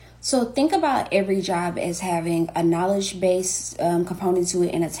So think about every job as having a knowledge-based component to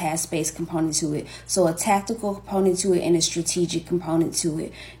it and a task-based component to it. So a tactical component to it and a strategic component to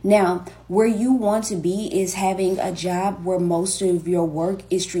it. Now, where you want to be is having a job where most of your work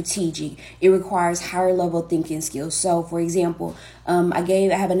is strategic. It requires higher level thinking skills. So for example, I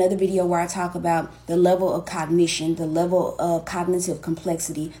have another video where I talk about the level of cognition, the level of cognitive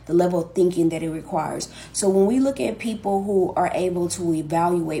complexity, the level of thinking that it requires. So when we look at people who are able to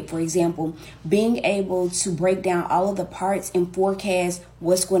evaluate, for example, being able to break down all of the parts and forecast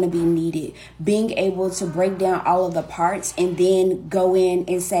what's going to be needed, being able to break down all of the parts and then go in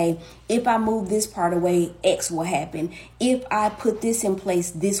and say, if I move this part away, X will happen. If I put this in place,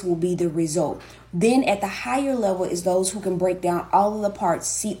 this will be the result. Then at the higher level is those who can break down all of the parts,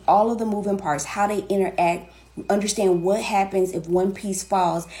 see all of the moving parts, how they interact, understand what happens if one piece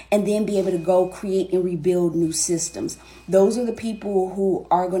falls, and then be able to go create and rebuild new systems. Those are the people who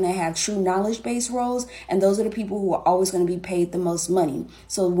are going to have true knowledge-based roles, and those are the people who are always going to be paid the most money.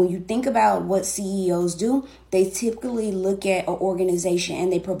 So when you think about what CEOs do, they typically look at an organization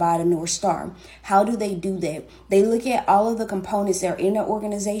and they provide a North Star. How do they do that? They look at all of the components that are in the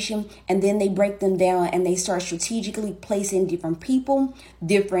organization, and then they break them down and they start strategically placing different people,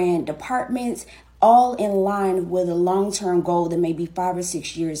 different departments, all in line with a long-term goal that may be 5 or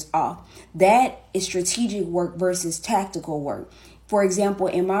 6 years off. That is strategic work versus tactical work. For example,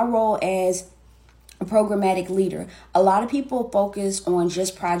 in my role as a programmatic leader, a lot of people focus on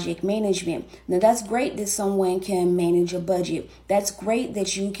just project management. Now, that's great that someone can manage a budget. That's great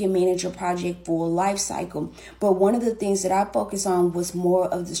that you can manage a project full life cycle. But one of the things that I focus on was more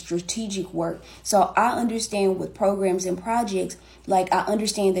of the strategic work. So I understand with programs and projects, like I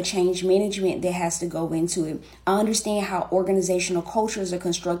understand the change management that has to go into it. I understand how organizational cultures are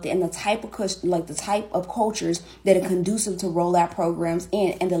constructed and the type of cultures that are conducive to roll out programs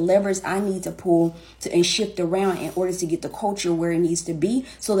in, and the levers I need to pull and shift around in order to get the culture where it needs to be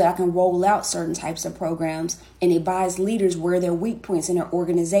so that I can roll out certain types of programs and advise leaders where their weak points in their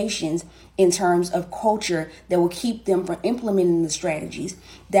organizations in terms of culture that will keep them from implementing the strategies.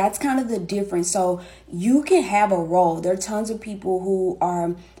 That's kind of the difference. So you can have a role. There are tons of people who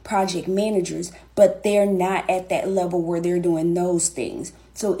are project managers, but they're not at that level where they're doing those things.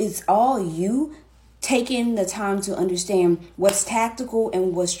 So it's all you taking the time to understand what's tactical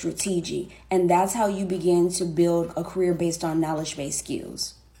and what's strategic. And that's how you begin to build a career based on knowledge-based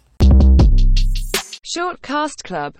skills. Shortcast Club.